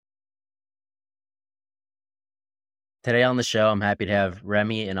Today on the show, I'm happy to have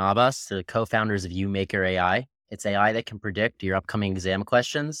Rami and Abbas, the co-founders of YouMakr AI. It's AI that can predict your upcoming exam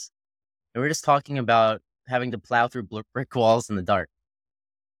questions. And we're just talking about having to plow through brick walls in the dark.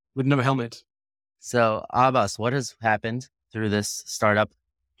 With no helmet. So, Abbas, what has happened through this startup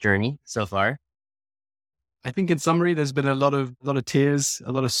journey so far? I think in summary, there's been a lot of tears,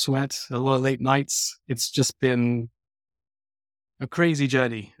 a lot of sweat, a lot of late nights. It's just been a crazy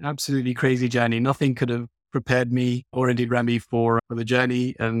journey, absolutely crazy journey. Nothing could have prepared me or indeed Rami for the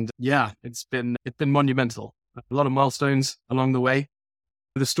journey. And yeah, it's been monumental. A lot of milestones along the way.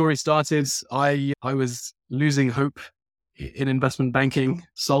 The story started, I was losing hope in investment banking,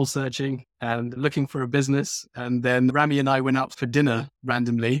 soul searching and looking for a business. And then Rami and I went out for dinner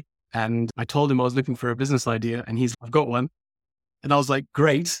randomly. And I told him I was looking for a business idea and he's, I've got one. And I was like,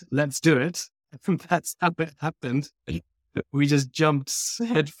 great, let's do it. And that's how it happened. We just jumped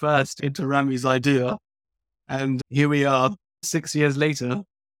head first into Rami's idea. And here we are 6 years later,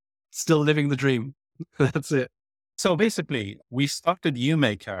 still living the dream. That's it. So basically, we started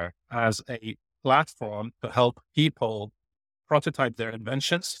YouMakr as a platform to help people prototype their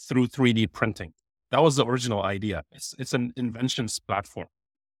inventions through 3D printing. That was the original idea. It's an inventions platform.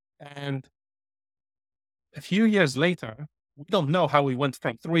 And a few years later, we don't know how we went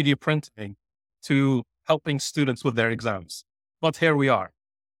from 3D printing to helping students with their exams. But here we are.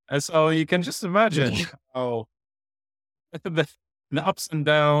 And so you can just imagine how the ups and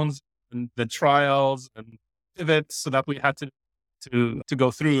downs and the trials and pivots that we had to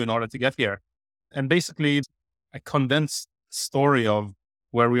go through in order to get here. And basically, a condensed story of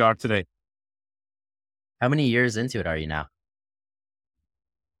where we are today. How many years into it are you now?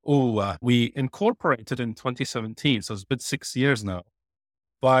 We incorporated in 2017, so it's been 6 years now.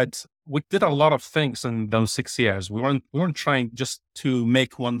 But we did a lot of things in those 6 years. We weren't trying just to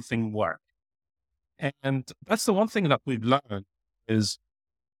make one thing work. And that's the one thing that we've learned is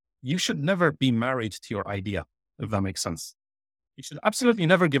you should never be married to your idea, if that makes sense. You should absolutely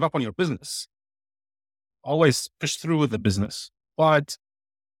never give up on your business. Always push through with the business, but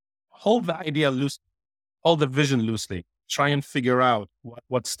hold the idea loose, hold the vision loosely. Try and figure out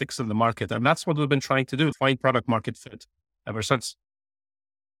what sticks in the market. And that's what we've been trying to do, find product market fit ever since.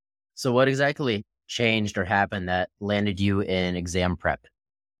 So what exactly changed or happened that landed you in exam prep?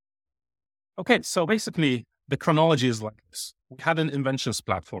 Okay, so basically the chronology is like this. We had an inventions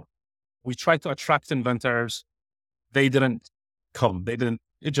platform. We tried to attract inventors. They didn't come. It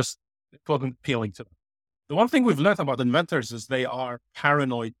wasn't appealing to them. The one thing we've learned about inventors is they are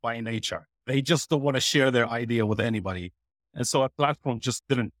paranoid by nature. They just don't want to share their idea with anybody. And so our platform just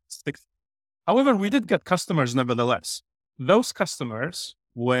didn't stick. However, we did get customers nevertheless. Those customers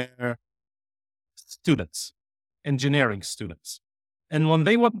were students, engineering students. And what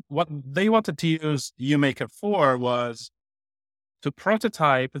they wanted to use YouMakr for was to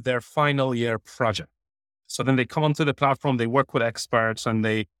prototype their final year project. So then they come onto the platform, they work with experts and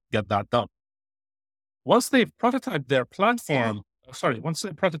they get that done. Once they've prototyped their once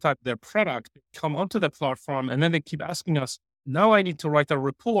they prototype their product, they come onto the platform and then they keep asking us, now I need to write a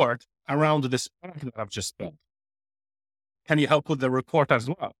report around this product that I've just built. Can you help with the report as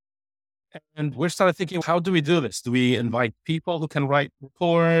well? And we started thinking, how do we do this? Do we invite people who can write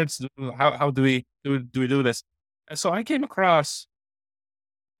reports? How do we do this? And so I came across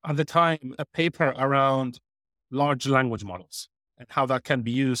at the time a paper around large language models and how that can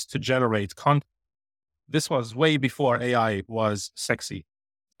be used to generate content. This was way before AI was sexy.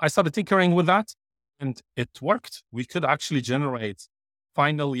 I started tinkering with that and it worked. We could actually generate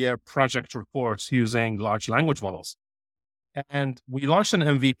final year project reports using large language models. And we launched an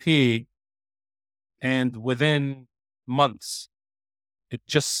MVP and within months, it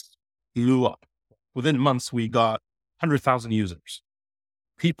just blew up. Within months, we got 100,000 users.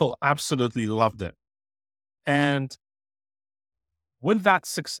 People absolutely loved it. And with that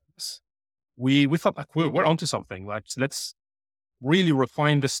success, we thought like we're onto something. Like let's really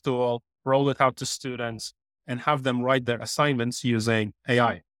refine this tool, roll it out to students, and have them write their assignments using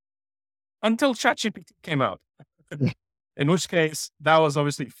AI. Until ChatGPT came out, in which case that was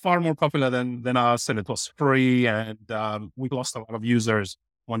obviously far more popular than us, and it was free, and we lost a lot of users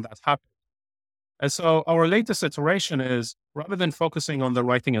when that happened. And so our latest iteration is rather than focusing on the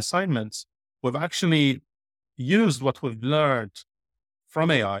writing assignments, we've actually used what we've learned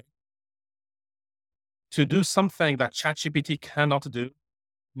from AI to do something that ChatGPT cannot do,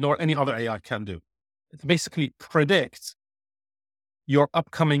 nor any other AI can do. It basically predicts your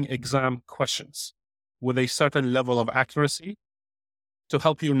upcoming exam questions with a certain level of accuracy to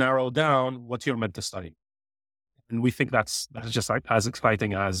help you narrow down what you're meant to study. And we think that's just like as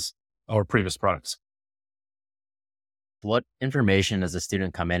exciting as our previous products. What information does a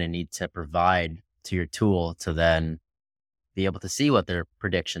student come in and need to provide to your tool to then be able to see what their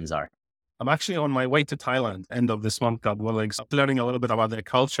predictions are? I'm actually on my way to Thailand end of this month, God willing, so learning a little bit about their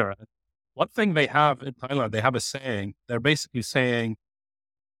culture. One thing they have in Thailand, they have a saying. They're basically saying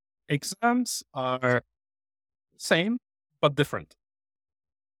exams are same, but different.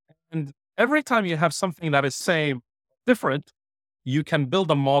 And every time you have something that is same, different, you can build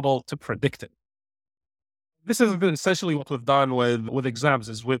a model to predict it. This is essentially what we've done with exams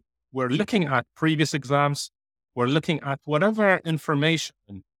is we're looking at previous exams. We're looking at whatever information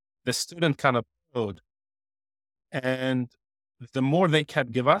the student can upload. And the more they can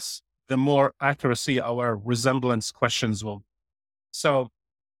give us, the more accuracy our resemblance questions will. So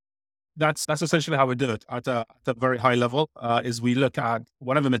that's essentially how we do it at a very high level, is we look at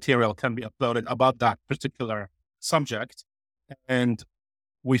whatever material can be uploaded about that particular subject, and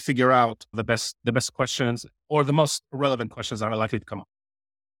we figure out the best questions or the most relevant questions that are likely to come up.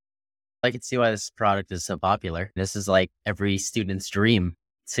 I can see why this product is so popular. This is like every student's dream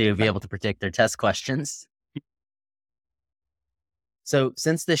to be able to predict their test questions. So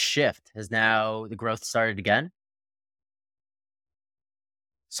since this shift, has now the growth started again?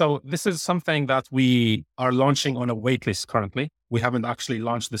 So this is something that we are launching on a waitlist currently. We haven't actually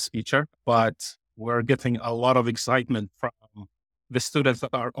launched this feature, but we're getting a lot of excitement from the students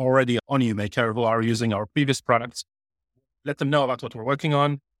that are already on YouMakr who are using our previous products. Let them know about what we're working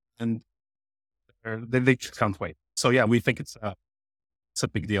on, and they just can't wait. So yeah, we think it's a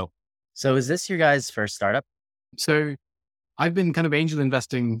big deal. So is this your guys' first startup? So I've been kind of angel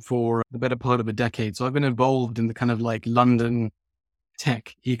investing for the better part of a decade. So I've been involved in the kind of like London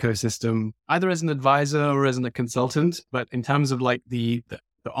tech ecosystem, either as an advisor or as a consultant. But in terms of like the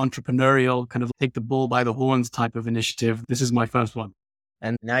entrepreneurial kind of take the bull by the horns type of initiative, this is my first one.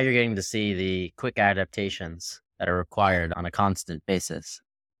 And now you're getting to see the quick adaptations that are required on a constant basis.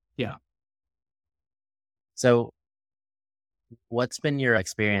 Yeah. So what's been your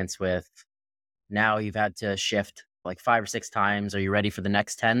experience with now you've had to shift like 5 or 6 times? Are you ready for the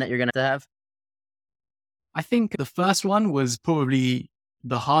next 10 that you're going to have? I think the first one was probably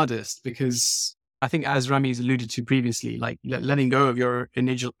the hardest because I think, as Rami's alluded to previously, like letting go of your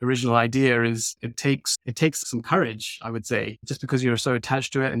original idea it takes some courage, I would say, just because you're so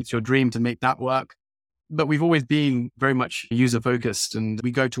attached to it and it's your dream to make that work. But we've always been very much user focused and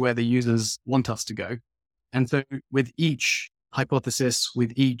we go to where the users want us to go. And so with each hypothesis,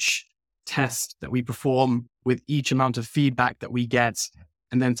 with each test that we perform, with each amount of feedback that we get,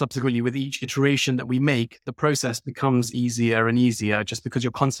 and then subsequently with each iteration that we make, the process becomes easier and easier just because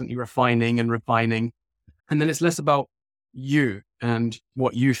you're constantly refining and refining. And then it's less about you and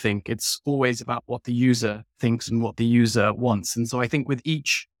what you think. It's always about what the user thinks and what the user wants. And so I think with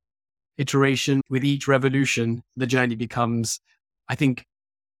each iteration, with each revolution, the journey becomes, I think,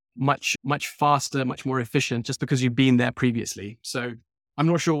 much faster, much more efficient just because you've been there previously. So I'm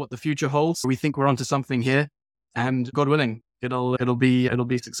not sure what the future holds. We think we're onto something here, and God willing, it'll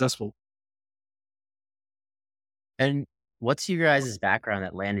be successful. And what's your guys' background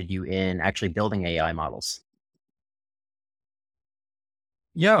that landed you in actually building AI models?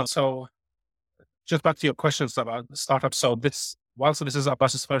 Yeah. So just back to your questions about startups. So this is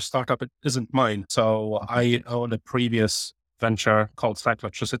Abbas's first startup, it isn't mine. So I own a previous venture called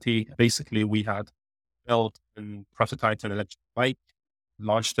Cyclotricity. Basically, we had built and prototyped an electric bike,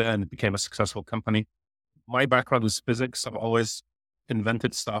 launched it, and it became a successful company. My background was physics. I've always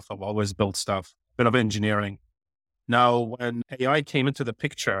invented stuff. I've always built stuff, a bit of engineering. Now, when AI came into the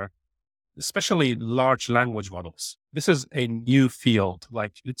picture, especially large language models, this is a new field.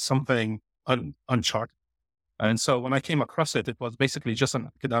 Like it's something uncharted. And so when I came across it, it was basically just an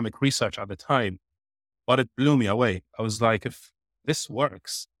academic research at the time, but it blew me away. I was like, if this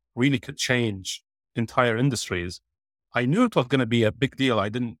works, really could change entire industries. I knew it was going to be a big deal. I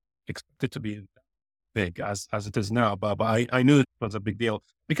didn't expect it to be big as it is now, but I knew it was a big deal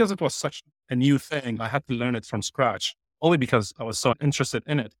because it was such a new thing. I had to learn it from scratch only because I was so interested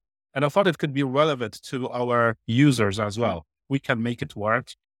in it. And I thought it could be relevant to our users as well. We can make it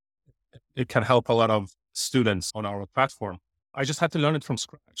work. It can help a lot of students on our platform. I just had to learn it from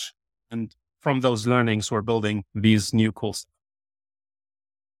scratch. And from those learnings, we're building these new cool stuff.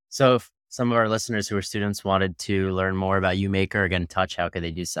 So if some of our listeners who are students wanted to learn more about YouMakr or get in touch, how could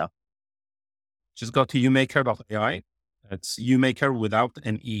they do so? Just go to YouMakr.ai. It's YouMakr without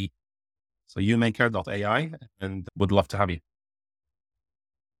an E. So YouMakr.ai, and would love to have you.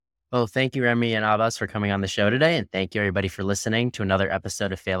 Well, thank you, Rami and Abbas, for coming on the show today. And thank you, everybody, for listening to another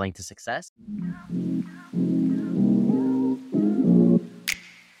episode of Failing to Success.